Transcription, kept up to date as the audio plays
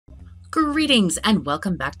Greetings and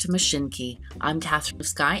welcome back to Mashinky. I'm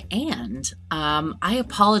KatherineOfSky and I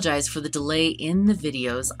apologize for the delay in the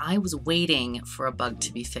videos. I was waiting for a bug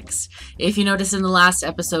to be fixed. If you noticed in the last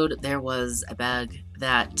episode, there was a bug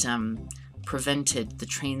that prevented the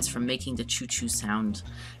trains from making the choo-choo sound,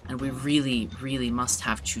 and we really must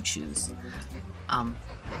have choo-choos.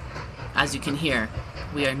 As you can hear,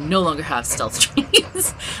 we are no longer have stealth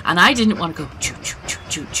trains, and I didn't want to go choo choo choo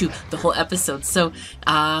choo choo the whole episode. So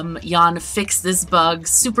Jan fixed this bug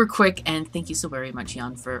super quick, and thank you so very much,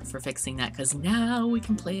 Jan, for fixing that, because now we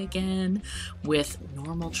can play again with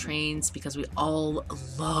normal trains because we all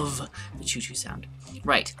love the choo choo sound.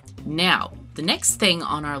 Right, now the next thing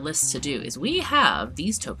on our list to do is we have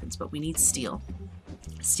these tokens, but we need steel.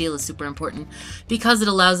 Steel is super important because it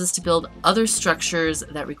allows us to build other structures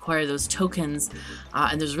that require those tokens,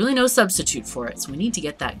 and there's really no substitute for it, so we need to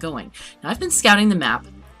get that going. Now, I've been scouting the map,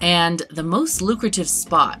 and the most lucrative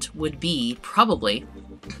spot would be probably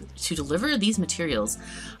to deliver these materials.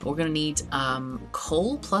 We're going to need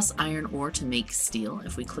coal plus iron ore to make steel.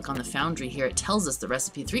 If we click on the foundry here, it tells us the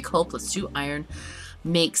recipe: 3 coal plus 2 iron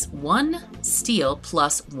makes 1 steel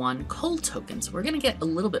plus 1 coal token. So we're going to get a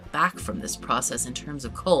little bit back from this process in terms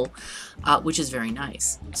of coal, which is very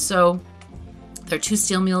nice. So there are 2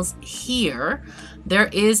 steel mills here. There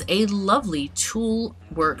is a lovely tool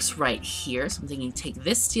works right here. So I'm thinking take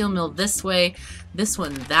this steel mill this way, this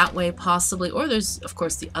one that way possibly, or there's of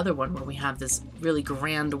course the other one where we have this really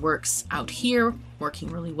grand works out here working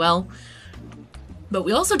really well. But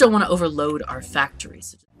we also don't want to overload our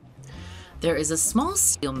factories. There is a small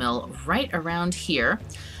steel mill right around here,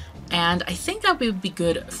 and I think that would be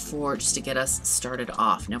good for just to get us started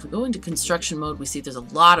off. Now, if we go into construction mode, we see there's a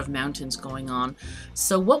lot of mountains going on.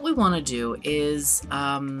 So what we want to do is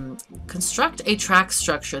construct a track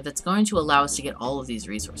structure that's going to allow us to get all of these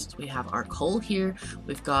resources. We have our coal here,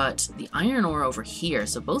 we've got the iron ore over here,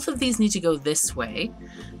 so both of these need to go this way.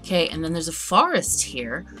 Okay, and then there's a forest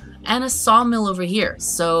here and a sawmill over here,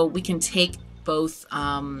 so we can take both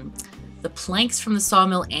the planks from the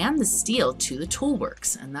sawmill and the steel to the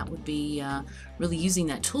toolworks, and that would be really using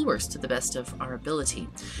that toolworks to the best of our ability.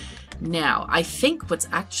 Now, I think what's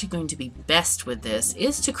actually going to be best with this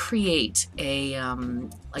is to create a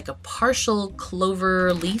like a partial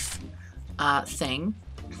clover leaf thing,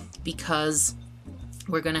 because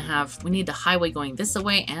we're gonna have, we need the highway going this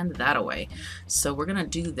away and that away. So we're gonna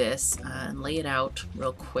do this and lay it out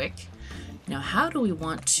real quick. Now, how do we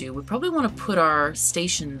want to? We probably want to put our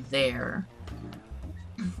station there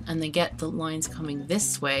and then get the lines coming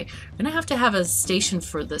this way. We're going to have a station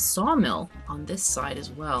for the sawmill on this side as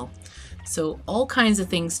well. So all kinds of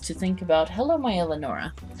things to think about. Hello, my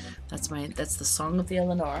Eleonora. That's the song of the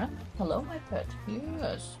Eleonora. Hello, my pet.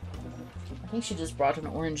 Yes. I think she just brought an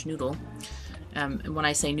orange noodle. And when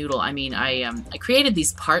I say noodle, I mean I created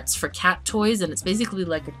these parts for cat toys, and it's basically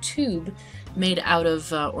like a tube made out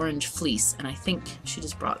of orange fleece, and I think she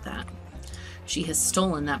just brought that. She has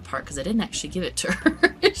stolen that part because I didn't actually give it to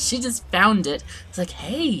her. She just found it. It's like,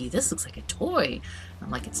 hey, this looks like a toy. I'm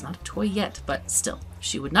like, it's not a toy yet, but still,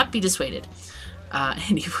 she would not be dissuaded.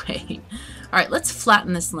 Anyway, all right, let's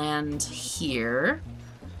flatten this land here.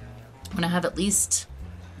 I'm gonna have at least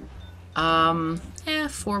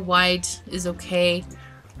 4 wide is okay.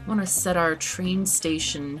 I want to set our train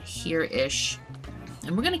station here-ish.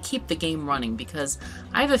 And we're going to keep the game running because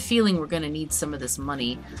I have a feeling we're going to need some of this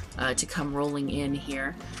money to come rolling in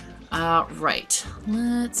here. Right,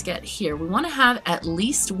 let's get here. We want to have at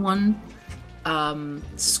least 1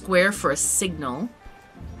 square for a signal,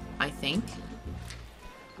 I think.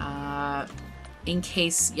 In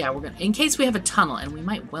case, yeah, in case we have a tunnel, and we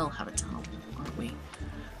might well have a tunnel, aren't we?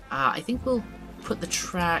 I think we'll put the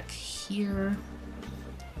track here.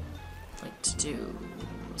 I'd like to do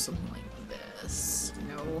something like this.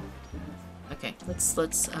 No. Okay, let's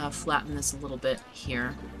flatten this a little bit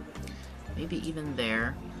here. Maybe even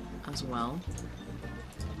there as well.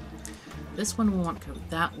 This one we want to go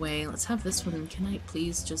that way. Let's have this one. Can I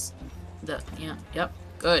please just yeah, yep,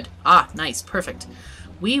 good. Ah, nice, perfect.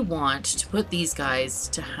 We want to put these guys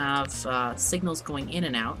to have signals going in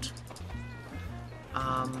and out.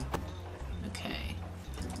 Okay,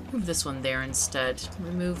 move this one there instead.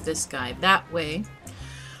 Remove this guy that way.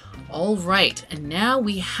 All right, and now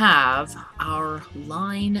we have our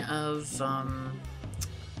line of,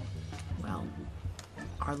 well,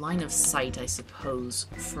 our line of sight, I suppose,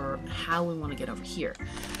 for how we want to get over here.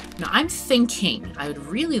 Now, I'm thinking I would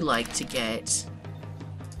really like to get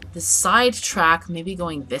the side track maybe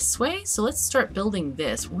going this way. So let's start building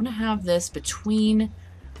this. We want to have this between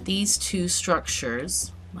these 2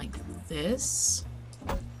 structures like this.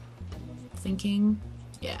 Thinking,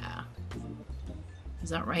 yeah, Is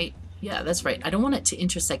that right? Yeah, that's right. I don't want it to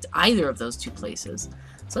intersect either of those two places.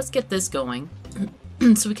 So let's get this going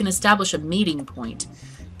so we can establish a meeting point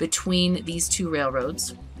between these two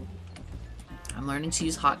railroads. I'm learning to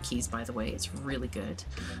use hotkeys, by the way. It's really good.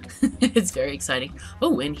 It's very exciting.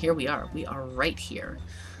 Oh, and here we are. We are right here.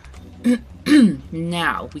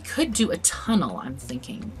 Now, we could do a tunnel, I'm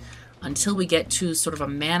thinking, until we get to sort of a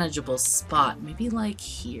manageable spot. Maybe like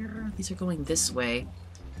here. These are going this way.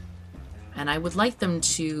 And I would like them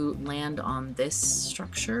to land on this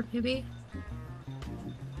structure, maybe?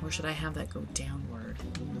 Or should I have that go downward?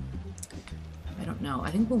 I don't know. I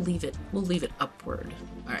think we'll leave it upward.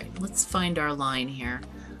 Alright, let's find our line here.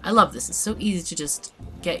 I love this. It's so easy to just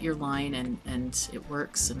get your line and it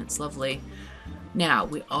works and it's lovely. Now,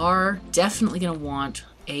 we are definitely going to want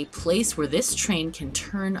a place where this train can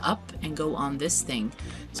turn up and go on this thing.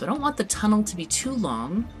 So I don't want the tunnel to be too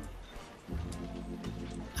long.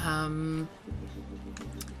 In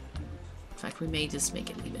fact, we may just make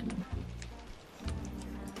it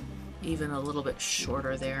even a little bit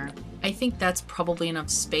shorter there. I think that's probably enough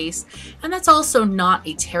space, and that's also not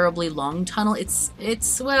a terribly long tunnel. It's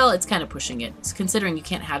kind of pushing it. It's considering you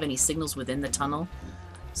can't have any signals within the tunnel.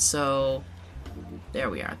 So there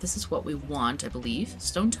we are. This is what we want, I believe.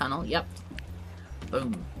 Stone tunnel. Yep.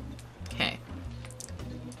 Boom. Okay.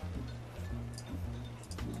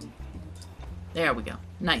 There we go.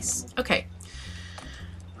 Nice. Okay.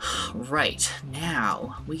 Right.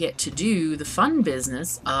 Now we get to do the fun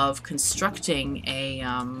business of constructing a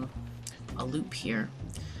loop here.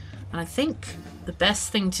 And I think the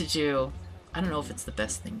best thing to do, I don't know if it's the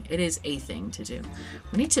best thing, it is a thing to do.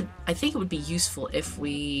 We need to, I think it would be useful if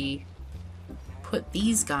we put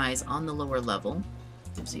these guys on the lower level.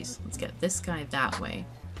 Oopsies. Let's get this guy that way.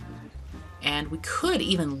 And we could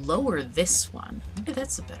even lower this one. Maybe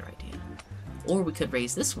that's a better idea. Or we could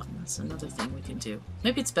raise this one. That's another thing we can do.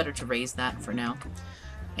 Maybe it's better to raise that for now.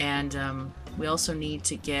 And we also need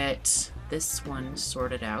to get this one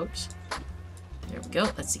sorted out. There we go.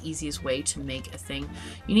 That's the easiest way to make a thing.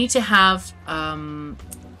 You need to have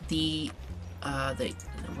the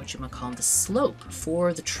slope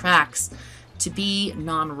for the tracks to be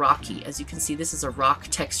non-rocky. As you can see, this is a rock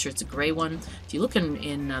texture. It's a gray one. If you look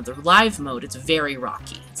in the live mode, it's very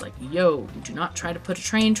rocky. It's like, yo, do not try to put a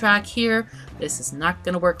train track here. This is not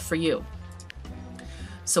going to work for you.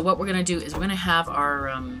 So what we're going to do is we're going to have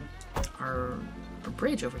our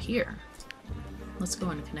bridge over here. Let's go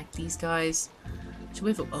and connect these guys. Should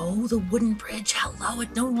we have oh, the wooden bridge. Hello,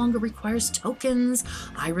 it no longer requires tokens.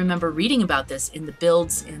 I remember reading about this in the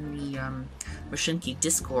builds in the Mashinky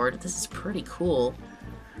Discord. This is pretty cool.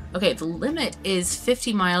 Okay, the limit is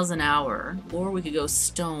 50 miles an hour, or we could go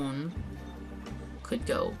stone. Could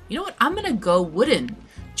go. You know what? I'm going to go wooden,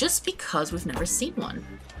 just because we've never seen one.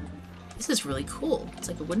 This is really cool. It's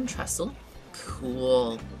like a wooden trestle.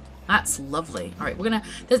 Cool. That's lovely. All right, we're gonna.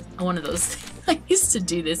 That's one of those things. I used to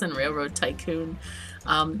do this in Railroad Tycoon.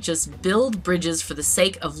 Just build bridges for the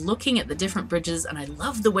sake of looking at the different bridges, and I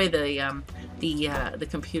love the way the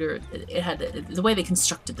computer the way they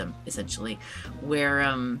constructed them, essentially,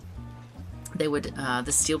 where they would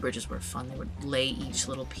the steel bridges were fun. They would lay each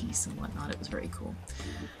little piece and whatnot. It was very cool.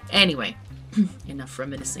 Anyway, enough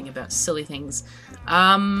reminiscing about silly things.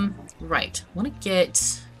 Right, want to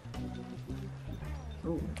get.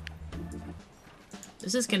 Ooh.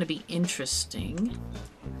 This is going to be interesting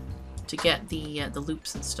to get the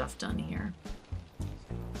loops and stuff done here.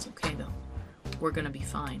 It's okay though. We're going to be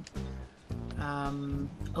fine.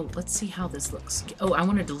 Oh, let's see how this looks. Oh, I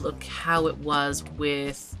wanted to look how it was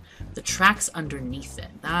with the tracks underneath it.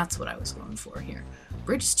 That's what I was going for here.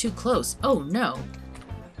 Bridge is too close. Oh no.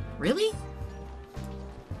 Really?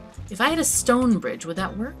 If I had a stone bridge, would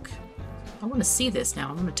that work? I want to see this now.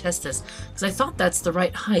 I want to test this because I thought that's the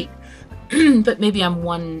right height. But maybe I'm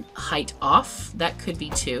one height off. That could be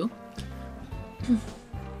two.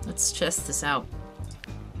 Let's test this out.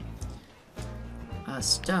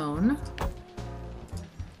 Stone.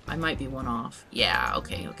 I might be one off. Yeah,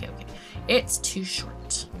 okay. It's too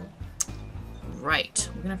short. Right.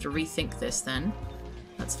 We're going to have to rethink this then.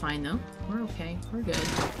 That's fine though. We're okay. We're good.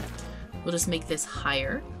 We'll just make this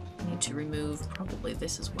higher. I need to remove probably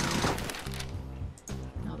this as well.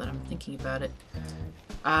 Now that I'm thinking about it.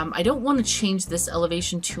 I don't want to change this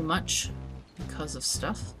elevation too much because of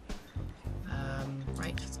stuff.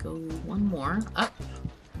 Right, let's go one more. Up.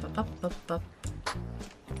 Up.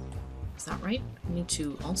 Is that right? We need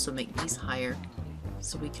to also make these higher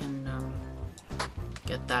so we can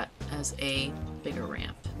get that as a bigger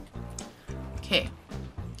ramp. Okay.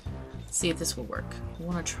 Let's see if this will work. We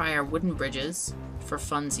want to try our wooden bridges for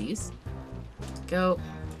funsies. Go.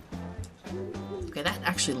 Okay, that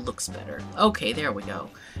actually looks better. Okay, there we go.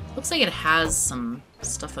 Looks like it has some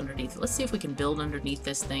stuff underneath. Let's see if we can build underneath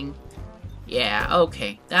this thing. Yeah,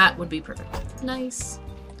 okay. That would be perfect. Nice.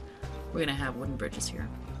 We're gonna have wooden bridges here.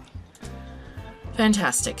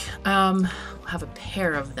 Fantastic. We'll have a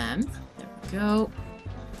pair of them. There we go.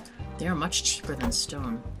 They're much cheaper than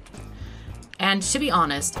stone. And to be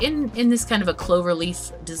honest, in this kind of a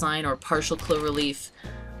cloverleaf design or partial cloverleaf,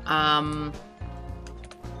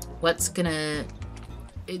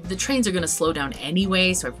 the trains are gonna slow down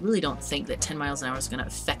anyway, so I really don't think that 10 miles an hour is gonna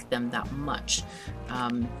affect them that much.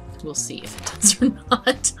 We'll see if it does or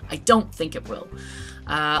not. I don't think it will.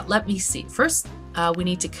 Let me see. First, we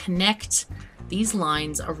need to connect these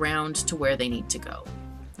lines around to where they need to go.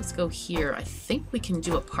 Let's go here. I think we can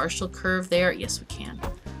do a partial curve there. Yes, we can.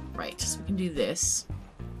 Right, so we can do this.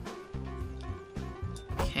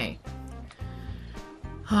 Okay.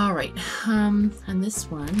 All right, and this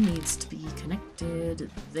one needs to be connected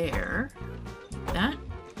there, like that.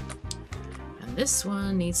 And this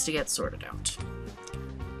one needs to get sorted out.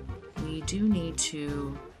 We do need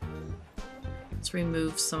to, let's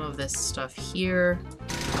remove some of this stuff here.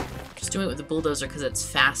 Just doing it with the bulldozer because it's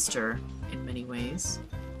faster in many ways.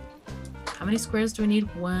 How many squares do we need?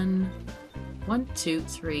 1, 2,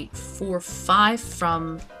 3, 4, 5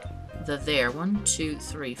 from the there. 1, 2,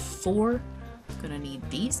 3, 4. Gonna need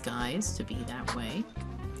these guys to be that way.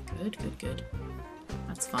 Good, good, good.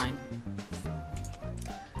 That's fine.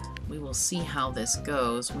 We will see how this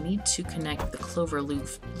goes. We need to connect the clover loop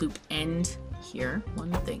end here.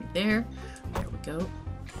 One thing there. There we go.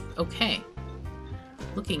 Okay.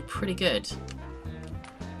 Looking pretty good.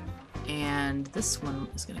 And this one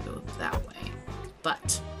is gonna go that way.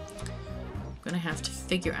 But I'm gonna have to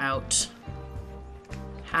figure out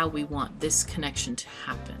how we want this connection to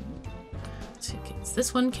happen. So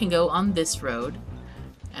this one can go on this road,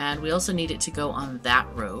 and we also need it to go on that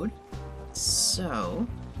road. So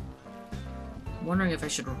I'm wondering if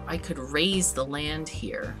I could raise the land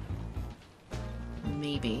here.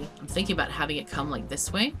 Maybe. I'm thinking about having it come like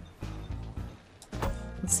this way.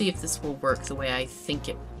 Let's see if this will work the way I think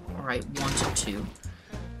it, or I want it to.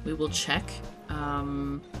 We will check.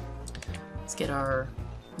 Let's get our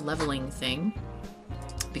leveling thing,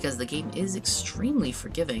 because the game is extremely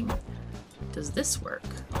forgiving. Does this work?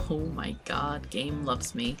 Oh my god, game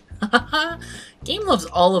loves me. Game loves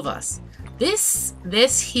all of us. This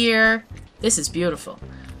here, this is beautiful.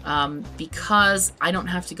 Because I don't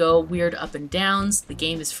have to go weird up and downs. The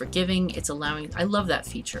game is forgiving. It's allowing. I love that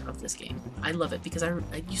feature of this game. I love it because it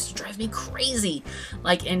used to drive me crazy,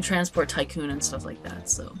 like in Transport Tycoon and stuff like that.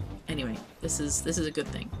 So anyway, this is a good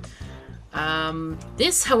thing.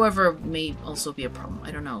 This, however, may also be a problem.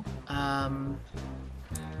 I don't know.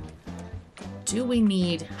 Do we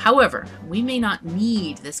need... However, we may not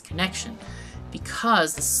need this connection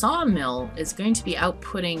because the sawmill is going to be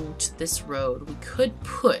outputting to this road. We could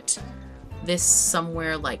put this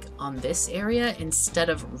somewhere like on this area instead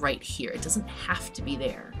of right here. It doesn't have to be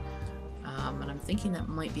there. And I'm thinking that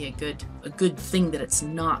might be a good thing that it's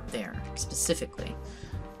not there specifically.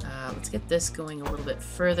 Let's get this going a little bit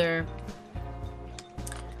further.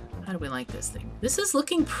 How do we like this thing? This is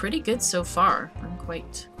looking pretty good so far. I'm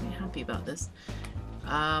quite happy about this.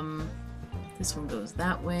 This one goes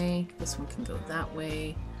that way. This one can go that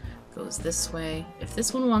way. Goes this way. If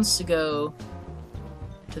this one wants to go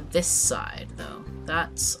to this side, though,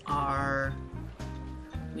 that's our...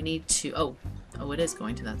 We need to... Oh, it is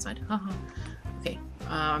going to that side. Haha. Okay.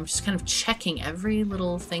 I'm just kind of checking every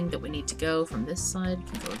little thing that we need to go from this side.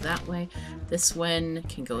 Can go that way. This one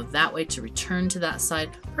can go that way to return to that side.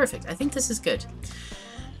 Perfect. I think this is good.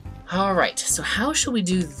 All right. So how shall we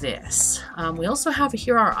do this? We also have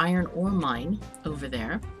here our iron ore mine over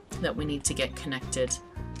there that we need to get connected.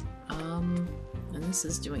 And this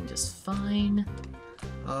is doing just fine.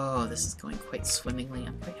 Oh, this is going quite swimmingly.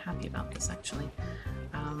 I'm quite happy about this, actually.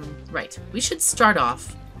 Right. We should start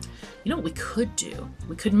off... You know what we could do?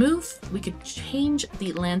 We could change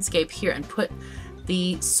the landscape here and put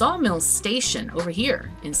the sawmill station over here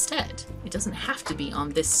instead. It doesn't have to be on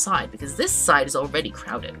this side because this side is already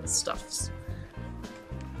crowded with stuff.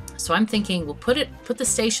 So I'm thinking we'll put the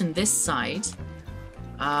station this side,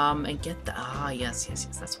 and get the, yes,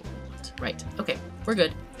 that's what we want. Right, okay, we're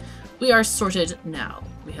good. We are sorted now.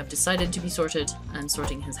 We have decided to be sorted and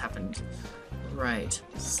sorting has happened. Right,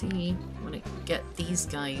 see, I want to get these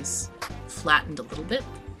guys flattened a little bit.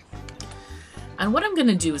 And what I'm going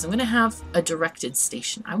to do is I'm going to have a directed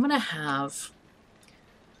station. I'm going to have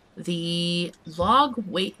the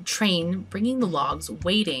train bringing the logs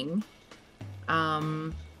waiting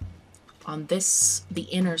on the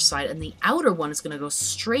inner side, and the outer one is going to go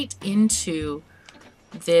straight into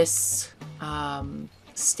this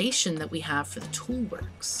station that we have for the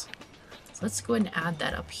toolworks. So let's go ahead and add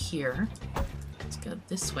that up here. Let's go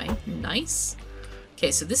this way. Nice.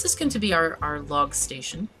 Okay, so this is going to be our log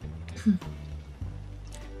station.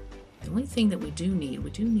 The only thing that we do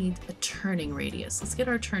need a turning radius. Let's get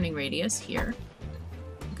our turning radius here.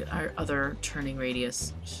 Get our other turning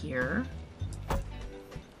radius here.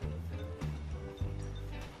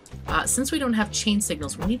 Since we don't have chain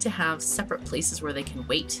signals, we need to have separate places where they can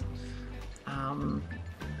wait.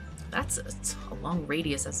 That's a long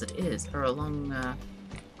radius as it is, or a long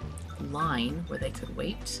line where they could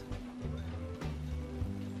wait.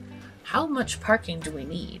 How much parking do we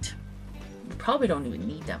need? We probably don't even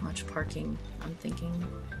need that much parking, I'm thinking.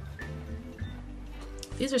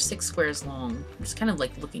 These are 6 squares long. I'm just kind of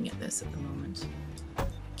like looking at this at the moment.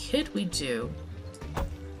 Could we do...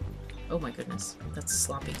 Oh my goodness. That's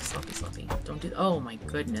sloppy, sloppy, sloppy. Don't do... Oh my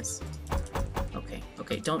goodness. Okay,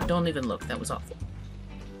 okay, don't even look. That was awful.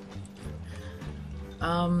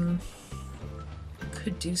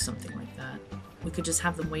 Could do something like that. We could just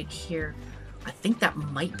have them wait here. I think that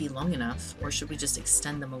might be long enough. Or should we just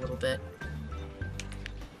extend them a little bit?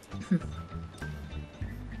 The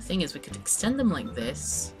thing is, we could extend them like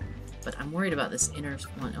this, but I'm worried about this inner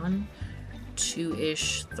one.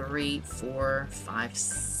 2-ish, 3, 4, 5,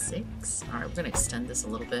 6. Alright, we're gonna extend this a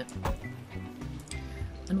little bit.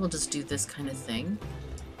 Then we'll just do this kind of thing.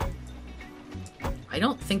 I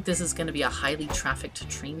don't think this is gonna be a highly trafficked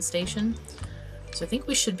train station, so I think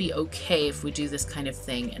we should be okay if we do this kind of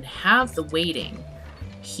thing and have the waiting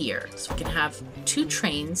here. So we can have 2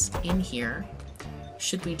 trains in here,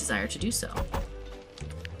 should we desire to do so.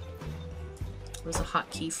 There's a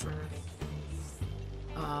hotkey for...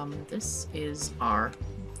 this is R,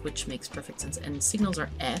 which makes perfect sense, and signals are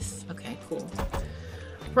F. Okay, cool.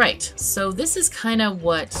 Right, so this is kind of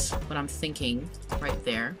what I'm thinking right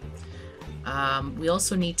there. We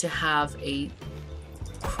also need to have a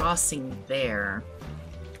crossing there,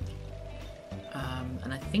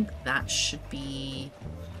 and I think that should be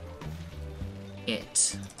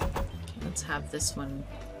it. Okay, let's have this one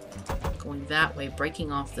going that way,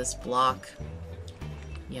 breaking off this block.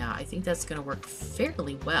 Yeah, I think that's going to work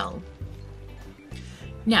fairly well.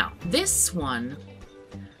 Now, this one,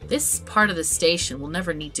 this part of the station will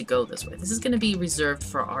never need to go this way. This is going to be reserved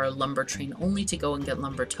for our lumber train only to go and get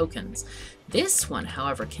lumber tokens. This one,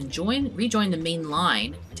 however, can rejoin the main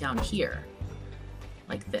line down here,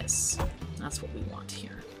 like this. That's what we want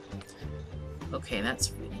here. Okay,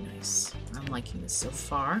 that's really nice. I'm liking this so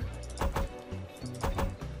far.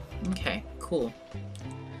 Okay, cool.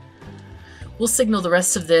 We'll signal the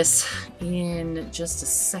rest of this in just a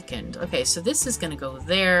second. Okay, so this is going to go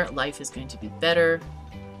there. Life is going to be better.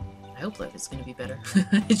 I hope life is going to be better.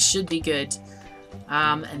 It should be good.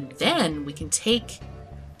 And then we can take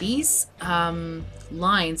these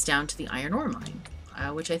lines down to the iron ore mine,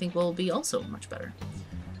 which I think will be also much better.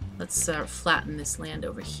 Let's flatten this land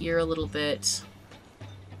over here a little bit.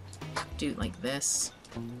 Do it like this.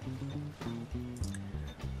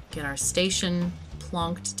 Get our station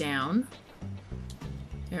plonked down.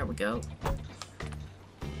 There we go.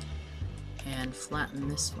 And flatten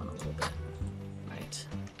this one a little bit. Right.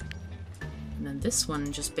 And then this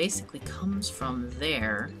one just basically comes from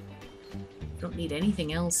there. You don't need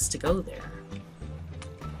anything else to go there.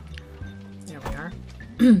 There we are.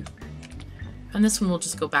 And this one will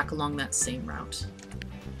just go back along that same route.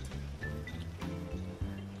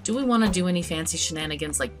 Do we want to do any fancy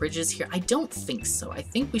shenanigans like bridges here? I don't think so. I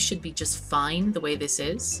think we should be just fine the way this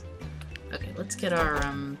is. Okay, let's get our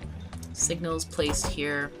signals placed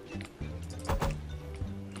here.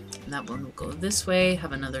 And that one will go this way.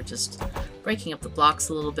 Have another just breaking up the blocks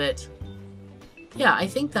a little bit. Yeah, I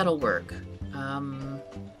think that'll work.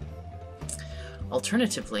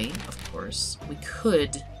 Alternatively, of course, we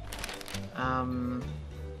could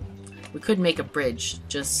make a bridge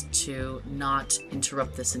just to not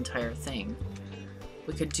interrupt this entire thing.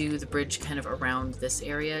 We could do the bridge kind of around this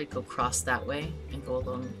area, go across that way, and go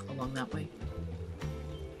along that way.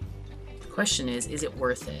 The question is it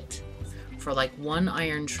worth it? For like 1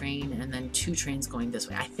 iron train and then 2 trains going this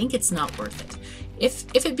way. I think it's not worth it.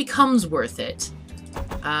 If it becomes worth it,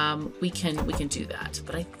 we can do that.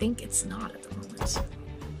 But I think it's not at the moment.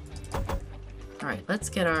 Alright, let's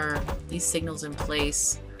get these signals in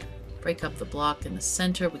place. Break up the block in the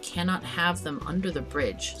center. We cannot have them under the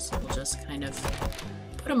bridge, so we'll just kind of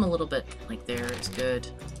put them a little bit like there is good.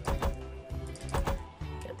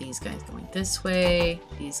 Get these guys going this way,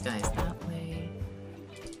 these guys that way.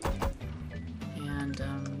 And,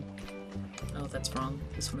 oh, that's wrong.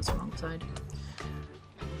 This one is the wrong side.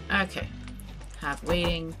 Okay. Have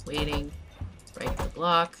waiting, waiting. Break the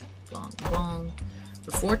block. Blong, blong.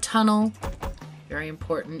 Before tunnel, very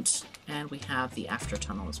important. And we have the after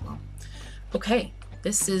tunnel as well. Okay,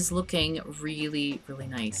 this is looking really, really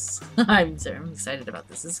nice. I'm excited about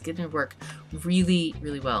this. This is going to work really,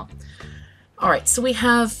 really well. All right, so we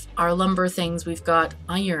have our lumber things. We've got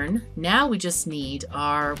iron. Now we just need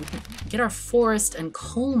our, we can get our forest and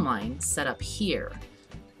coal mine set up here.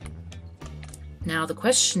 Now the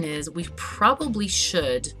question is, we probably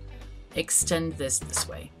should extend this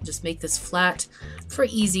way. Just make this flat for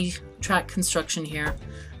easy track construction here.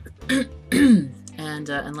 and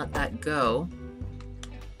let that go.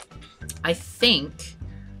 I think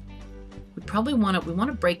we probably want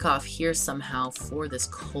to break off here somehow for this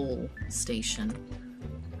coal station.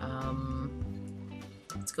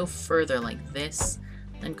 Let's go further like this,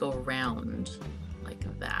 then go around like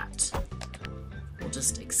that. We'll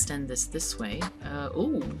just extend this way.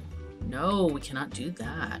 Oh, no, we cannot do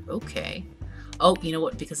that. Okay. Oh, you know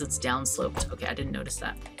what? Because it's downsloped. Okay, I didn't notice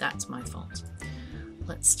that. That's my fault.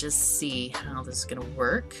 Let's just see how this is going to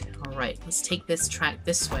work. All right, let's take this track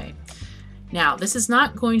this way. Now, this is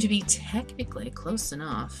not going to be technically close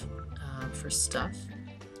enough for stuff.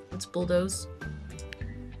 Let's bulldoze.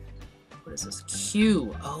 What is this?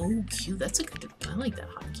 Q. Oh, Q. That's a good... I like that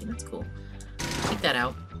hotkey. That's cool. Take that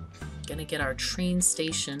out. Gonna get our train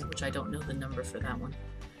station, which I don't know the number for that one.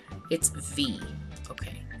 It's V.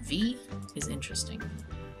 Okay. V is interesting.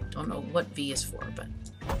 Don't know what V is for, but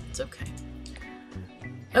it's okay.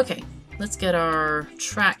 Okay. Let's get our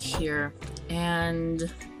track here.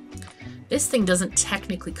 And this thing doesn't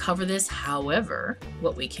technically cover this. However,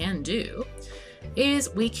 what we can do is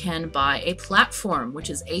we can buy a platform, which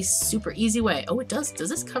is a super easy way. Oh, it does. Does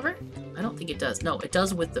this cover? I don't think it does. No, it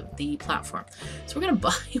does with the platform. So we're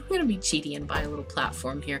gonna be cheaty and buy a little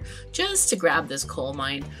platform here just to grab this coal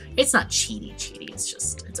mine. It's not cheaty.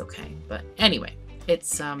 It's okay. But anyway,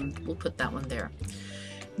 it's we'll put that one there.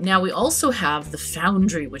 Now we also have the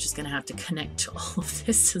foundry, which is gonna have to connect to all of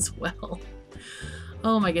this as well.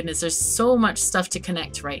 Oh my goodness, there's so much stuff to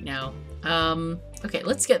connect right now. Okay,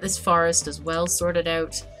 let's get this forest as well sorted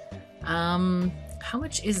out. How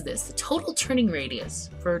much is this? The total turning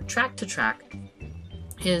radius for track to track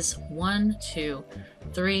is 1, 2,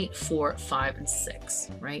 3, 4, 5, and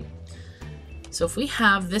 6, right? So if we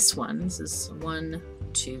have this one, this is 1,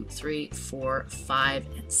 2, 3, 4, 5,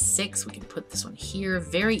 and 6. We can put this one here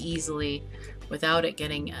very easily without it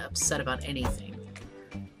getting upset about anything.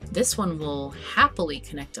 This one will happily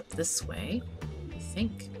connect up this way. I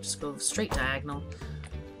think just go straight diagonal.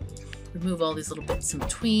 Remove all these little bits in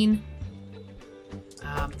between.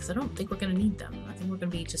 Because I don't think we're going to need them. I think we're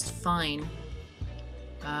going to be just fine.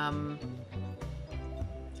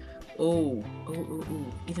 Oh,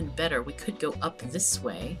 even better. We could go up this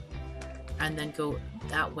way and then go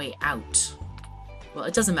that way out. Well,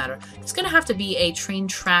 it doesn't matter. There's going to have to be a train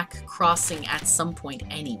track crossing at some point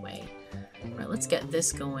anyway. All right, let's get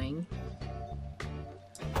this going.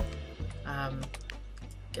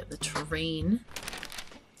 Get the terrain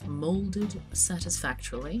molded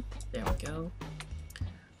satisfactorily. There we go.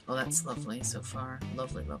 Oh, that's lovely so far.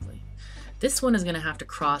 Lovely, lovely. This one is going to have to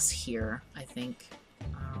cross here, I think.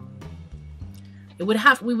 We would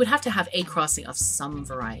have to have a crossing of some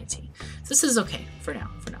variety. So this is okay for now.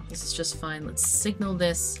 This is just fine. Let's signal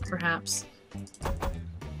this, perhaps.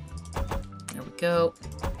 There we go.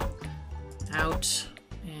 Out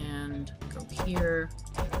and go here.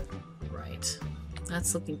 Right.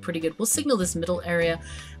 That's looking pretty good. We'll signal this middle area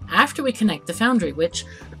after we connect the foundry, which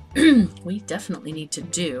we definitely need to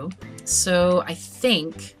do. So I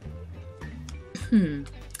think we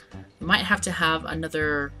might have to have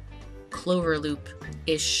another clover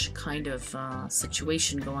loop-ish kind of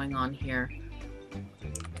situation going on here.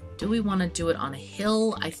 Do we want to do it on a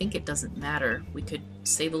hill? I think it doesn't matter. We could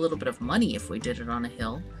save a little bit of money if we did it on a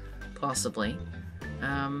hill, possibly.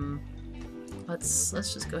 Let's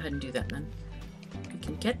just go ahead and do that then. We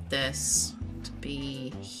can get this to be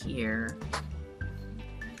here.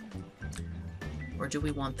 Or do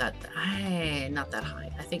we want that? Not that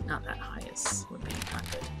high. I think not that high would be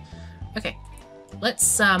not good. Okay.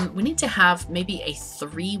 Let's, we need to have maybe a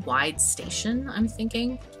 3 wide station, I'm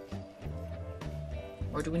thinking.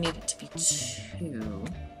 Or do we need it to be 2?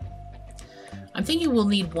 I'm thinking we'll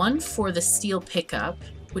need 1 for the steel pickup,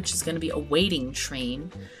 which is going to be a waiting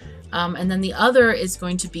train. And then the other is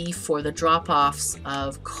going to be for the drop-offs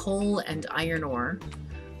of coal and iron ore.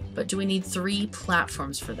 But do we need 3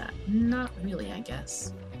 platforms for that? Not really, I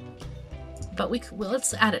guess. But well,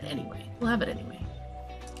 let's add it anyway. We'll have it anyway.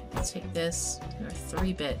 Let's take this. There are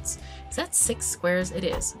 3 bits. Is that 6 squares? It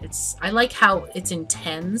is. I like how it's in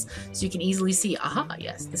tens, so you can easily see, aha,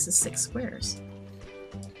 yes, this is 6 squares.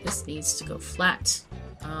 This needs to go flat.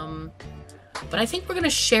 But I think we're going to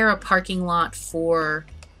share a parking lot for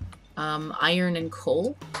iron and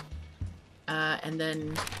coal. And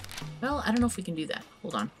then, well, I don't know if we can do that.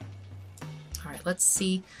 Hold on. All right, let's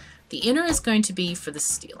see. The inner is going to be for the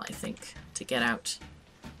steel, I think, to get out.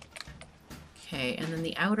 Okay, and then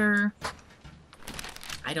the outer,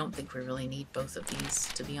 I don't think we really need both of these,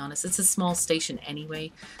 to be honest. It's a small station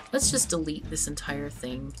anyway. Let's just delete this entire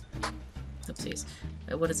thing. Oopsies.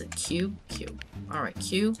 What is it? Q? Q. Alright,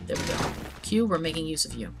 Q. There we go. Q, we're making use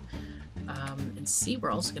of you. And C,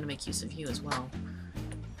 we're also going to make use of you as well.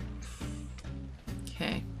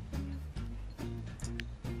 Okay.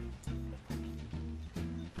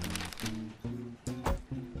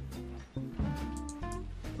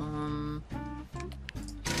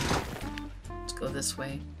 Let's go this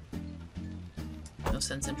way. No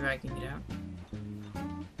sense in dragging it out.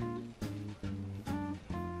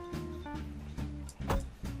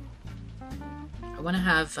 I want to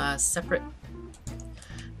have separate...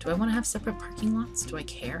 Do I want to have separate parking lots? Do I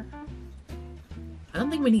care? I don't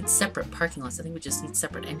think we need separate parking lots. I think we just need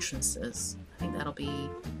separate entrances. I think that'll be...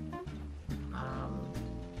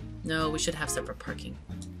 No, we should have separate parking.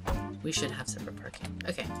 We should have separate parking.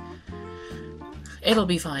 Okay. It'll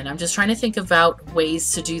be fine. I'm just trying to think about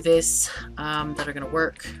ways to do this that are going to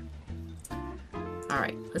work.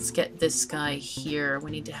 Alright, let's get this guy here.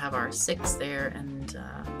 We need to have our 6 there and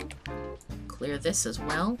clear this as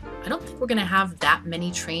well. I don't think we're going to have that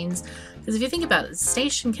many trains, because if you think about it, the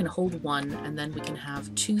station can hold 1, and then we can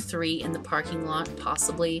have 2, 3 in the parking lot,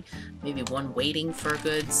 possibly. Maybe 1 waiting for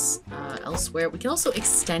goods elsewhere. We can also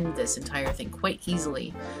extend this entire thing quite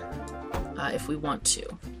easily if we want to.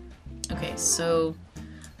 Okay, so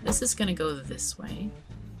this is going to go this way.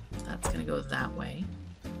 That's going to go that way.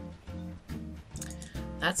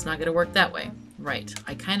 That's not going to work that way. Right.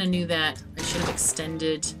 I kind of knew that. I should have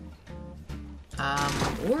extended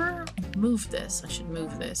or moved this. I should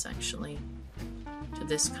move this, actually, to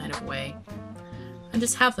this kind of way. And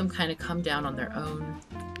just have them kind of come down on their own,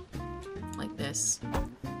 like this.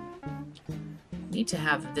 Need to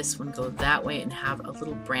have this one go that way and have a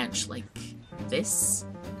little branch like this,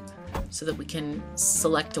 so that we can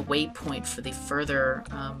select a waypoint for the further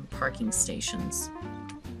parking stations.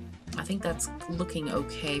 I think that's looking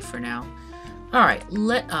okay for now. Alright,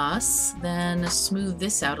 let us then smooth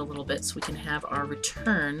this out a little bit so we can have our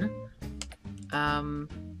return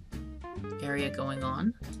area going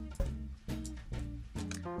on.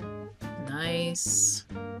 Nice.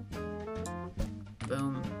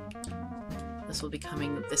 Boom. This will be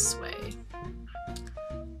coming this way.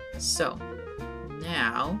 So,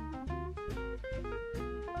 now...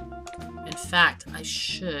 In fact, I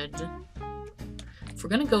should... If we're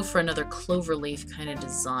going to go for another cloverleaf kind of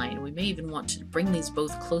design, we may even want to bring these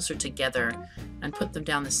both closer together and put them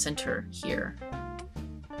down the center here.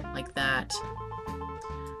 Like that.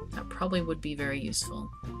 That probably would be very useful.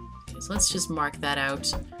 Okay, so let's just mark that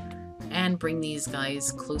out and bring these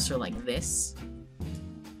guys closer like this.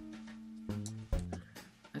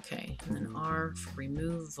 Okay, and then R for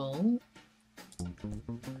removal.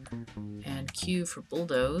 And Q for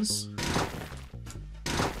bulldoze.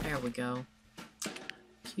 There we go.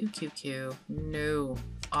 Q, Q, Q. No.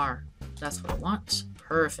 R. That's what I want.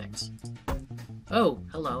 Perfect. Oh,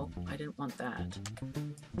 hello. I didn't want that.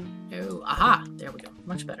 No. Aha! There we go.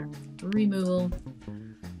 Much better. Removal.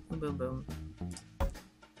 Boom, boom, boom.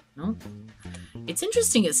 No? It's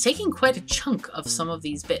interesting. It's taking quite a chunk of some of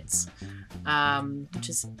these bits, which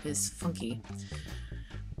is funky.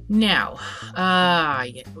 Now,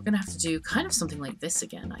 yeah, we're going to have to do kind of something like this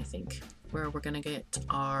again, I think, where we're going to get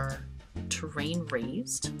our terrain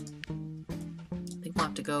raised. I think we'll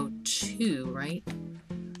have to go 2, right?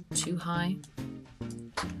 2 high.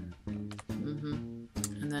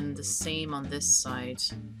 And then the same on this side.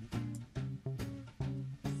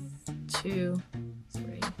 2,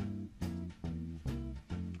 3.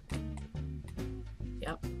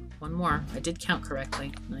 Yep, 1 more. I did count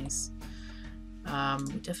correctly. Nice.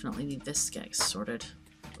 We definitely need this guy sorted.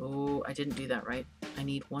 Oh, I didn't do that right. I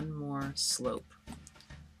need 1 more slope.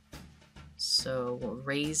 So we'll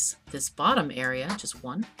raise this bottom area, just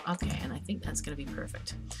 1. Okay, and I think that's going to be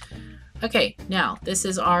perfect. Okay, now this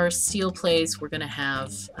is our steel place. We're going to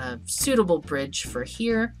have a suitable bridge for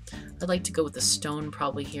here. I'd like to go with the stone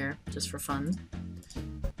probably here, just for fun.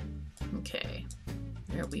 Okay,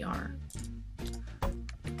 there we are.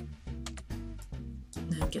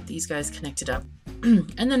 And get these guys connected up.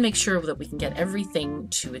 And then make sure that we can get everything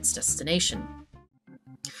to its destination.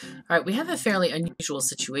 All right, we have a fairly unusual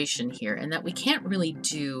situation here in that we can't really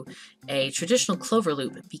do a traditional clover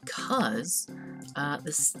loop because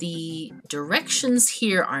the directions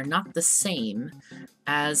here are not the same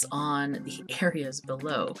as on the areas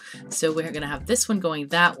below. So we're going to have this one going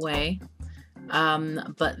that way,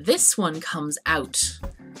 but this one comes out.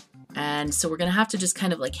 And so we're going to have to just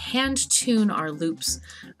kind of like hand tune our loops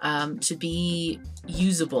to be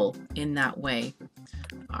usable in that way.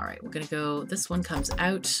 All right, we're going to go, this one comes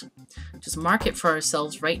out. Just mark it for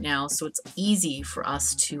ourselves right now so it's easy for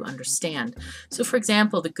us to understand. So for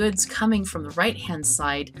example, the goods coming from the right-hand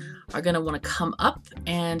side are going to want to come up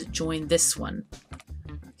and join this one.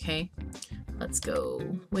 Okay, let's go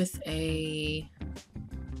with a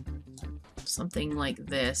something like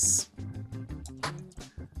this.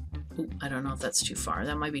 Ooh, I don't know if that's too far.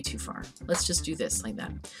 That might be too far. Let's just do this like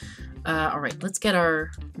that. All right, let's get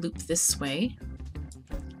our loop this way.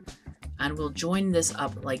 And we'll join this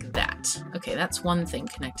up like that. Okay, that's one thing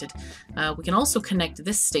connected. We can also connect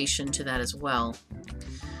this station to that as well.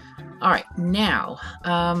 All right, now,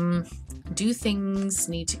 do things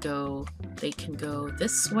need to go, they can go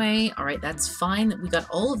this way. All right, that's fine. We got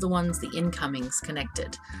all of the ones, the incomings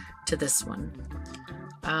connected to this one.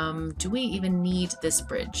 Do we even need this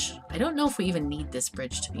bridge? I don't know if we even need this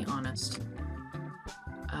bridge, to be honest.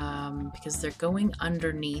 Because they're going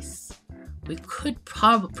underneath. We could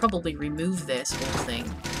probably remove this whole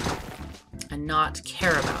thing and not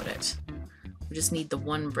care about it. We just need the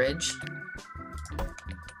one bridge.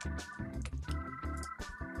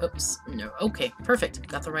 Oops, no, okay, perfect,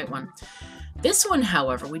 got the right one. This one,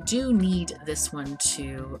 however, we do need this one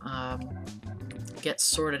to get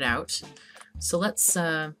sorted out. So let's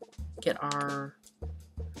get our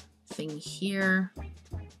thing here.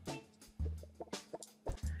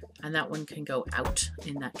 And that one can go out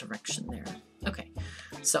in that direction there. Okay,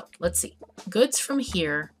 so let's see. Goods from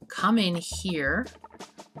here come in here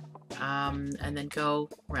and then go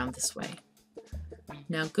around this way.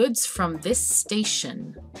 Now, goods from this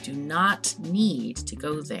station do not need to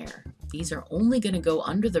go there. These are only going to go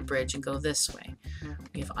under the bridge and go this way.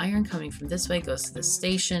 We have iron coming from this way, goes to this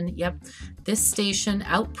station. Yep, this station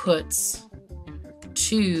outputs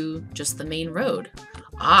to just the main road.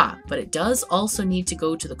 Ah, but it does also need to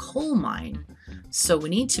go to the coal mine. So we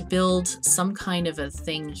need to build some kind of a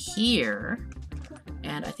thing here.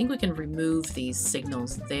 And I think we can remove these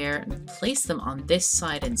signals there and place them on this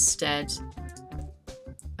side instead.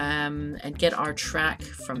 And get our track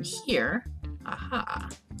from here. Aha.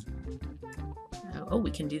 Oh,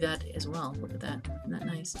 we can do that as well. Look at that. Isn't that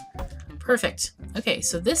nice? Perfect. Okay,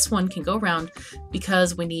 so this one can go around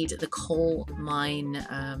because we need the coal mine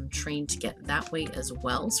train to get that way as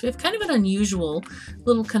well. So we have kind of an unusual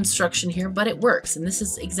little construction here, but it works. And this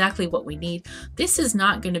is exactly what we need. This is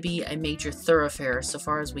not going to be a major thoroughfare so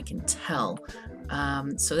far as we can tell.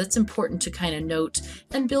 So that's important to kind of note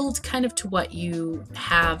and build kind of to what you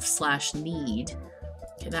have / need.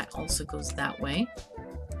 Okay, that also goes that way.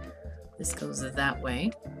 This goes that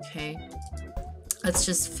way. Okay. Let's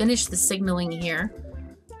just finish the signaling here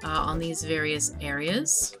on these various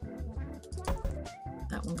areas.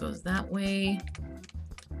 That one goes that way.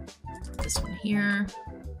 This one here.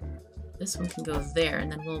 This one can go there,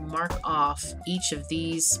 and then we'll mark off each of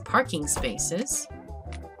these parking spaces.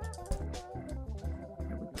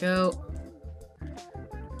 There we go.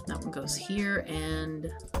 That one goes here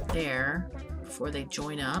and there before they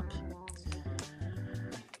join up.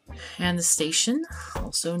 And the station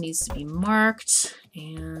also needs to be marked.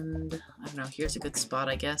 And I don't know, here's a good spot,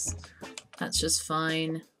 I guess. That's just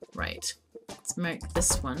fine. Right. Let's mark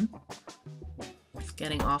this one.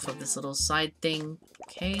 Getting off of this little side thing.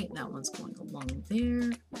 Okay, that one's going along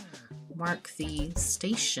there. Mark the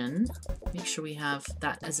station. Make sure we have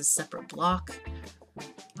that as a separate block.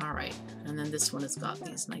 All right, and then this one has got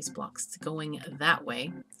these nice blocks going that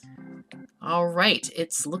way. All right,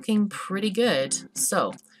 it's looking pretty good.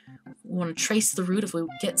 So we want to trace the route. If we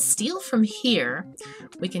get steel from here,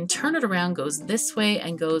 we can turn it around, goes this way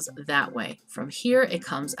and goes that way. From here, it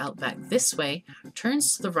comes out back this way,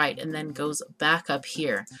 turns to the right, and then goes back up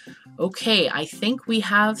here. Okay, I think we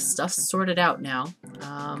have stuff sorted out now.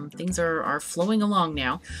 Things are flowing along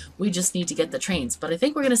now. We just need to get the trains. But I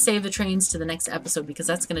think we're going to save the trains to the next episode because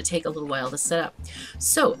that's going to take a little while to set up.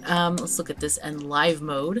 So let's look at this in live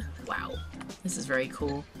mode. Wow, this is very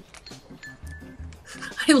cool.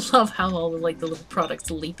 I love how all the little products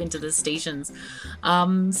leap into the stations.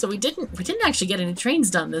 So we didn't actually get any trains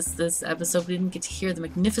done this episode. We didn't get to hear the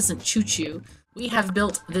magnificent choo-choo. We have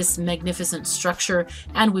built this magnificent structure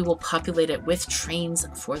and we will populate it with trains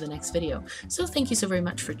for the next video. So thank you so very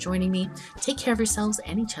much for joining me. Take care of yourselves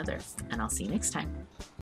and each other, and I'll see you next time.